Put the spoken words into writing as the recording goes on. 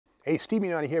Hey, Steve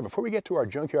Mignani here. Before we get to our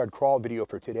junkyard crawl video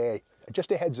for today,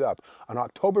 just a heads up, on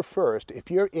October 1st,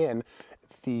 if you're in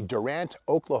the Durant,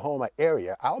 Oklahoma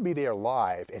area, I'll be there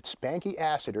live at Spanky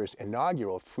Assiter's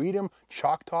inaugural Freedom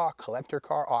Choctaw Collector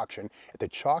Car Auction at the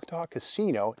Choctaw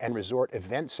Casino and Resort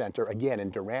Event Center, again in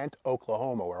Durant,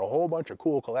 Oklahoma, where a whole bunch of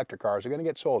cool collector cars are going to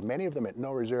get sold, many of them at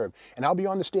no reserve. And I'll be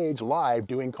on the stage live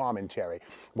doing commentary.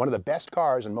 One of the best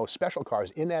cars and most special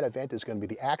cars in that event is going to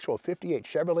be the actual 58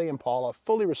 Chevrolet Impala,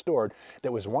 fully restored,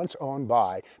 that was once owned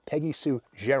by Peggy Sue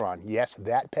Gerron. Yes,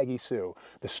 that Peggy Sue,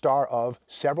 the star of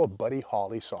several Buddy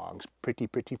Holly songs. Pretty,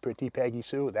 pretty, pretty Peggy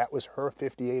Sue. That was her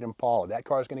 58 Impala. That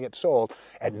car is going to get sold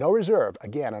at no reserve,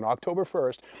 again, on October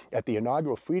 1st at the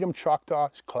inaugural Freedom Choctaw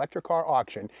Collector Car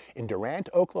Auction in Durant,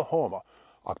 Oklahoma,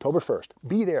 October 1st.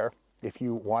 Be there if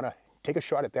you want to take a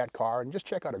shot at that car and just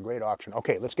check out a great auction.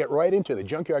 Okay, let's get right into the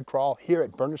junkyard crawl here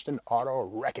at Bernardston Auto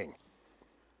Wrecking.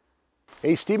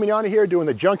 Hey, Steve Mignani here doing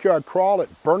the junkyard crawl at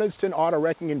Bernardston Auto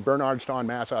Wrecking in Bernardstown,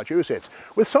 Massachusetts,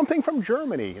 with something from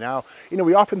Germany. Now,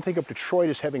 we often think of Detroit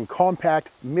as having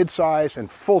compact, mid-size, and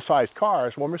full-sized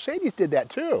cars. Well, Mercedes did that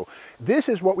too. This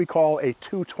is what we call a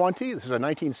 220. This is a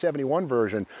 1971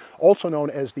 version, also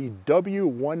known as the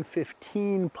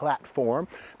W115 platform.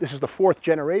 This is the fourth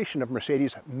generation of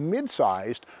Mercedes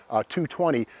mid-sized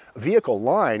 220 vehicle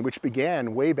line, which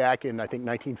began way back in, I think,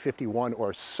 1951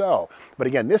 or so. But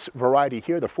again, this variety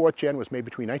here, the fourth gen, was made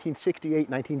between 1968 and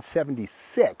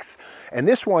 1976. And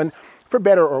this one, for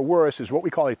better or worse, is what we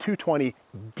call a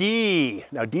 220D.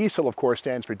 Now, diesel, of course,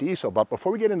 stands for diesel, but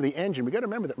before we get into the engine, we got to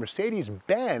remember that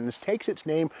Mercedes-Benz takes its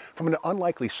name from an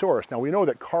unlikely source. Now, we know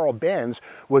that Carl Benz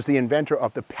was the inventor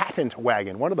of the patent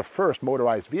wagon, one of the first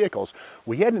motorized vehicles.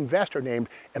 We had an investor named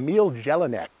Emil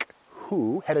Jellineck,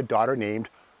 who had a daughter named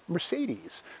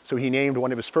Mercedes. So he named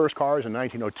one of his first cars in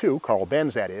 1902, Carl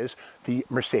Benz that is, the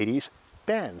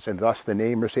Mercedes-Benz, and thus the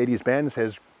name Mercedes-Benz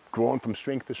has grown from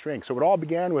strength to strength. So it all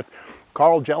began with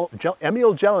Emil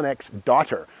Jellineck's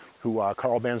daughter, who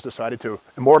Carl Benz decided to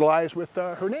immortalize with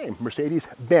her name,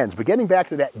 Mercedes-Benz. But getting back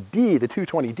to that D, the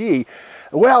 220D,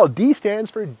 well, D stands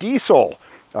for diesel.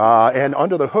 And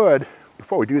under the hood,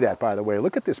 before we do that, by the way,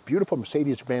 look at this beautiful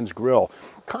Mercedes-Benz grille.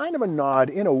 Kind of a nod,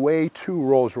 in a way, to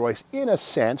Rolls-Royce, in a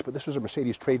sense, but this was a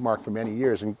Mercedes trademark for many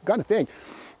years. And got to think,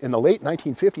 in the late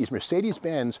 1950s,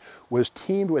 Mercedes-Benz was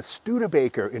teamed with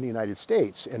Studebaker in the United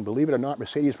States. And believe it or not,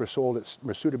 Mercedes were sold at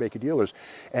Studebaker dealers.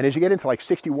 And as you get into like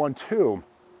 61, too,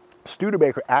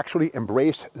 Studebaker actually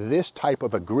embraced this type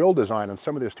of a grille design on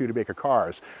some of their Studebaker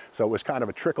cars. So it was kind of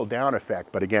a trickle-down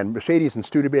effect. But again, Mercedes and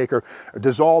Studebaker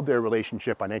dissolved their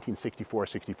relationship by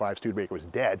 1964-65. Studebaker was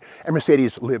dead. And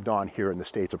Mercedes lived on here in the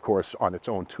States, of course, on its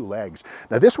own two legs.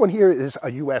 Now, this one here is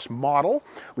a U.S. model.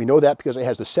 We know that because it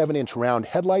has the 7-inch round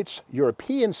headlights.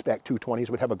 European spec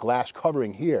 220s would have a glass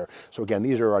covering here. So again,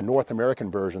 these are our North American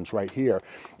versions right here.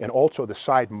 And also the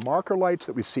side marker lights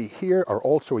that we see here are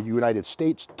also a United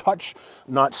States touch,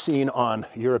 not seen on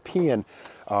European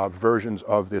versions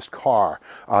of this car.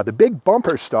 The big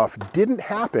bumper stuff didn't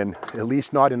happen, at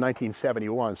least not in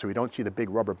 1971, so we don't see the big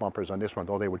rubber bumpers on this one,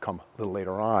 though they would come a little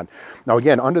later on. Now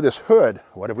again, under this hood,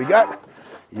 what have we got?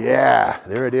 Yeah,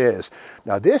 there it is.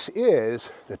 Now this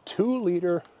is the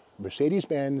 2-liter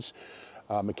Mercedes-Benz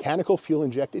mechanical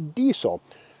fuel-injected diesel.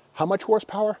 How much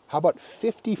horsepower? How about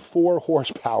 54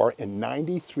 horsepower and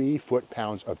 93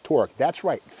 foot-pounds of torque? That's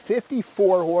right,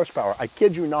 54 horsepower. I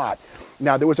kid you not.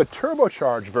 Now, there was a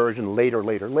turbocharged version later.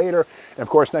 And of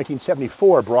course,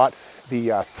 1974 brought the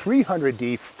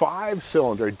 300D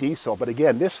 5-cylinder diesel. But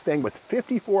again, this thing with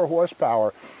 54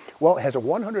 horsepower, well, it has a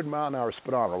 100-mile-an-hour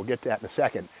speedometer. We'll get to that in a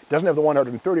second. It doesn't have the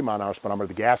 130-mile-an-hour speedometer of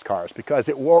the gas cars because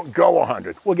it won't go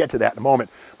 100. We'll get to that in a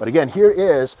moment. But again, here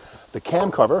is the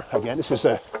cam cover. Again, this is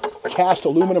a cast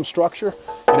aluminum structure.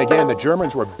 And again, the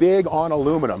Germans were big on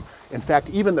aluminum. In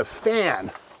fact, even the fan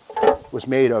was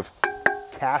made of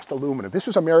cast aluminum. This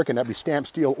is American, that'd be stamped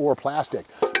steel or plastic.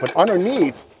 But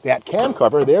underneath that cam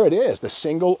cover, there it is, the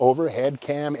single overhead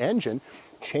cam engine.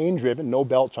 Chain driven, no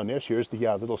belts on this. Here's the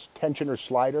little tensioner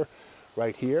slider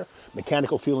right here.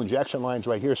 Mechanical fuel injection lines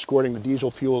right here, squirting the diesel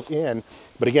fuel in.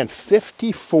 But again,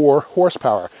 54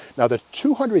 horsepower. Now the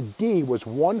 200D was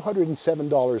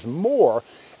 $107 more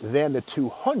than the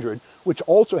 200, which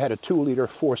also had a 2-liter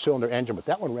 4-cylinder engine, but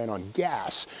that one ran on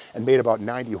gas and made about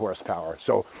 90 horsepower.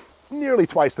 So nearly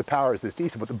twice the power as this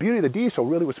diesel. But the beauty of the diesel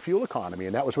really was fuel economy,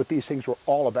 and that was what these things were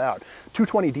all about.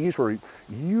 220Ds were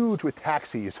huge with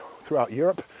taxis throughout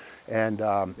Europe and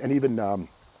even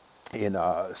in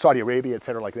Saudi Arabia, et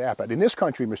cetera, like that. But in this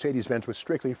country, Mercedes-Benz was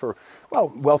strictly for,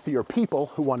 well, wealthier people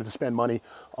who wanted to spend money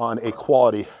on a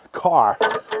quality car.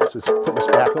 So let's put this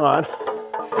back on.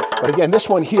 But again, this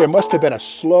one here must have been a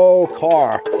slow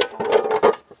car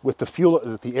with the fuel,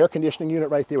 the air conditioning unit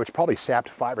right there, which probably sapped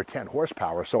 5 or 10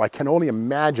 horsepower. So I can only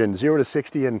imagine 0 to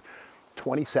 60 in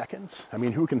 20 seconds. I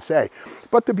mean, who can say?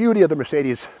 But the beauty of the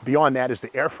Mercedes beyond that is the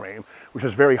airframe, which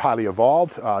is very highly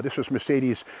evolved. This was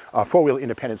Mercedes four-wheel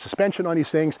independent suspension on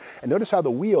these things. And notice how the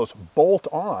wheels bolt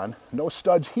on, no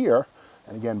studs here.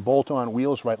 And again, bolt-on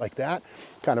wheels right like that.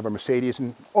 Kind of a Mercedes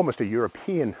and almost a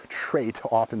European trait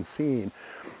often seen.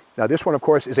 Now this one, of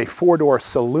course, is a four-door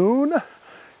saloon.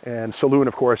 And saloon,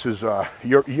 of course, is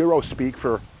Euro speak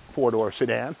for four-door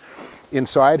sedan.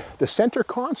 Inside the center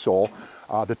console,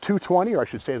 the 220, or I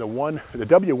should say the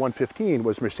W115,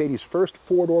 was Mercedes' first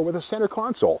four-door with a center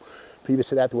console. Previous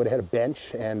to that, they would have had a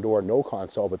bench and or no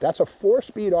console, but that's a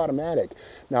 4-speed automatic.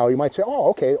 Now, you might say, oh,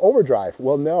 okay, overdrive.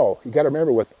 Well, no. You got to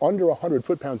remember, with under 100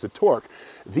 foot-pounds of torque,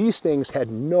 these things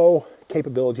had no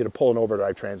capability to pull an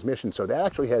overdrive transmission. So that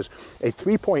actually has a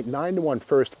 3.9 to 1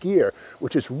 first gear,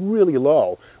 which is really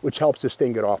low, which helps this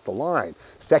thing get off the line.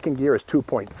 Second gear is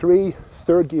 2.3,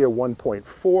 third gear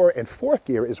 1.4, and fourth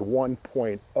gear is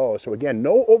 1.0. So again,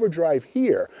 no overdrive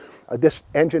here. This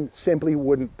engine simply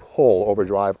wouldn't pull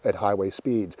overdrive at highway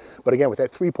speeds. But again, with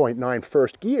that 3.9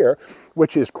 first gear,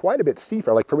 which is quite a bit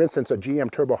steeper, like for instance, a GM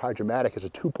Turbo Hydromatic is a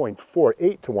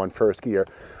 2.48 to 1 first gear.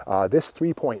 This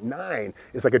 3.9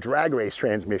 is like a drag race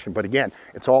transmission, but again,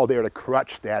 it's all there to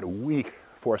crutch that weak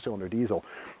 4-cylinder diesel.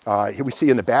 Here we see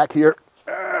in the back here,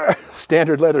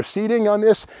 standard leather seating on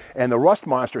this, and the rust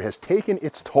monster has taken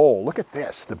its toll. Look at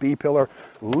this, the B-pillar,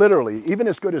 literally, even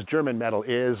as good as German metal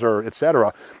is, or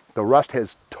etc., the rust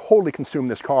has totally consumed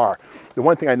this car. The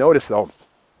one thing I noticed though,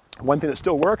 one thing that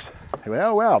still works,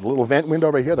 well, the little vent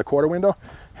window right here, the quarter window,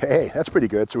 hey, that's pretty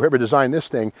good. So whoever designed this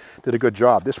thing did a good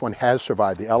job. This one has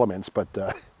survived the elements, but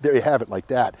there you have it like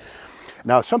that.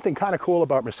 Now, something kind of cool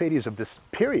about Mercedes of this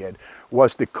period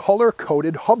was the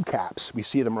color-coded hubcaps. We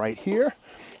see them right here,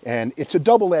 and it's a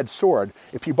double-edged sword.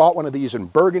 If you bought one of these in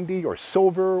burgundy or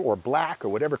silver or black or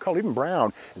whatever color, even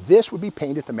brown, this would be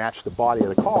painted to match the body of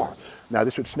the car. Now,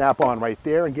 this would snap on right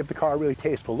there and give the car a really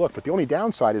tasteful look, but the only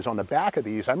downside is on the back of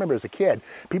these. I remember as a kid,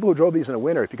 people who drove these in the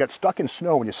winter, if you got stuck in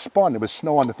snow and you spun, there was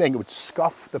snow on the thing, it would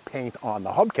scuff the paint on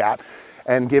the hubcap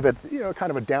and give it, you know,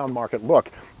 kind of a down market look.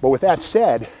 But with that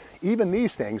said, even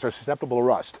these things are susceptible to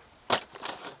rust.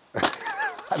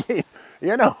 I mean,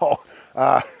 you know,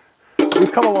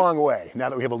 we've come a long way now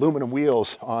that we have aluminum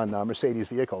wheels on Mercedes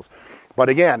vehicles. But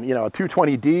again, you know,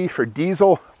 220D for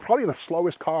diesel, probably the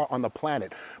slowest car on the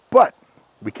planet. But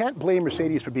we can't blame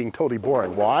Mercedes for being totally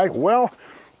boring. Why? Well,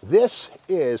 this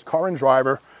is Car and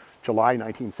Driver, July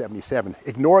 1977.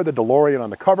 Ignore the DeLorean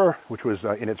on the cover, which was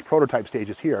in its prototype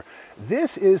stages here.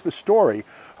 This is the story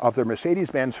of the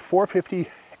Mercedes-Benz 450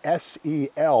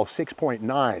 SEL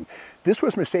 6.9. This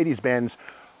was Mercedes-Benz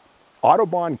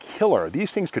Autobahn killer.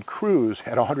 These things could cruise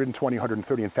at 120,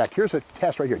 130. In fact, here's a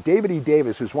test right here. David E.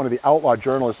 Davis, who's one of the outlaw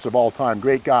journalists of all time,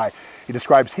 great guy. He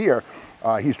describes here,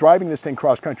 he's driving this thing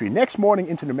cross country. Next morning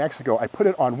into New Mexico, I put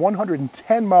it on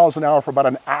 110 miles an hour for about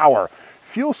an hour.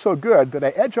 Feels so good that I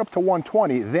edge up to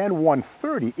 120, then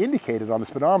 130 indicated on the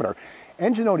speedometer.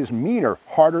 Engine note is meaner,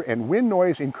 harder, and wind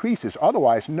noise increases.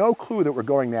 Otherwise, no clue that we're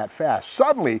going that fast.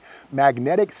 Suddenly,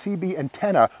 magnetic CB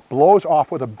antenna blows off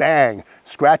with a bang.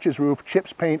 Scratches roof,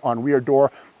 chips paint on rear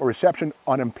door, but reception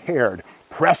unimpaired.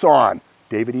 Press on.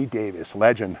 David E. Davis,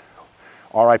 legend.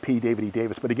 R.I.P. David E.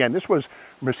 Davis. But again, this was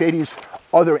Mercedes'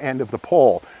 other end of the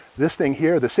pole. This thing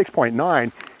here, the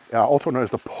 6.9, also known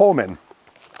as the Pullman.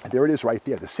 There it is right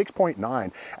there, the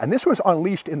 6.9. And this was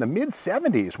unleashed in the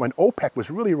mid-70s when OPEC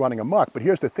was really running amok. But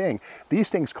here's the thing,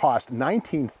 these things cost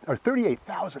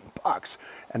 $38,000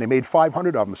 and they made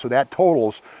 500 of them. So that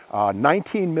totals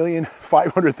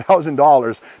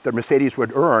 $19,500,000 that Mercedes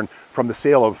would earn from the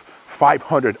sale of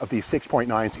 500 of these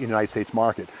 6.9s in the United States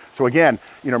market. So again,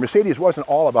 you know, Mercedes wasn't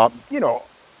all about, you know,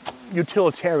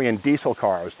 utilitarian diesel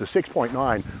cars. The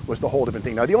 6.9 was the whole different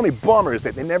thing. Now, the only bummer is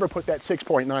that they never put that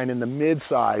 6.9 in the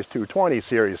mid-size 220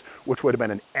 series, which would have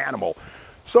been an animal.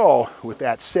 So, with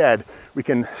that said, we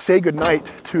can say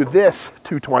goodnight to this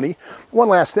 220. One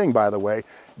last thing, by the way,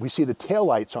 we see the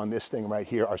taillights on this thing right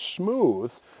here are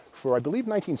smooth. For, I believe,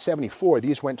 1974,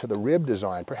 these went to the rib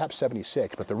design, perhaps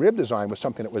 76, but the rib design was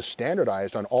something that was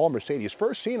standardized on all Mercedes,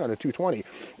 first seen on a 220,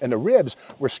 and the ribs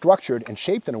were structured and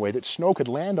shaped in a way that snow could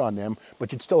land on them,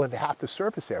 but you'd still have half the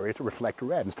surface area to reflect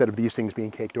red, instead of these things being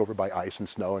caked over by ice and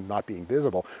snow and not being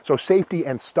visible. So safety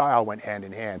and style went hand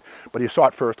in hand, but you saw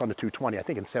it first on the 220, I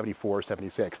think in 74 or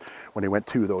 76, when they went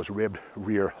to those ribbed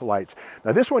rear lights.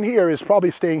 Now this one here is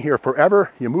probably staying here forever.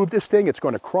 You move this thing, it's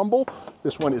going to crumble.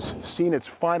 This one has seen its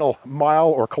final mile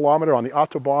or kilometer on the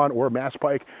Autobahn or Mass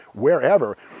Pike,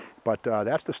 wherever. But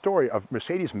that's the story of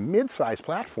Mercedes mid-size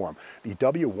platform, the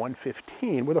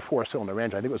W115 with a 4-cylinder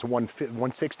engine. I think it was a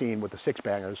 116 with the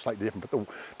 6-banger, slightly different, but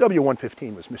the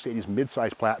W115 was Mercedes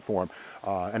mid-size platform.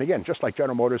 And again, just like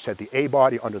General Motors had the A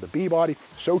body under the B body,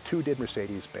 so too did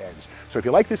Mercedes-Benz. So if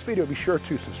you like this video, be sure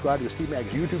to subscribe to the Steve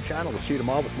Mag's YouTube channel. We'll see you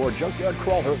tomorrow with more Junkyard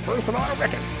Crawl, her personal auto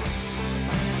wrecking.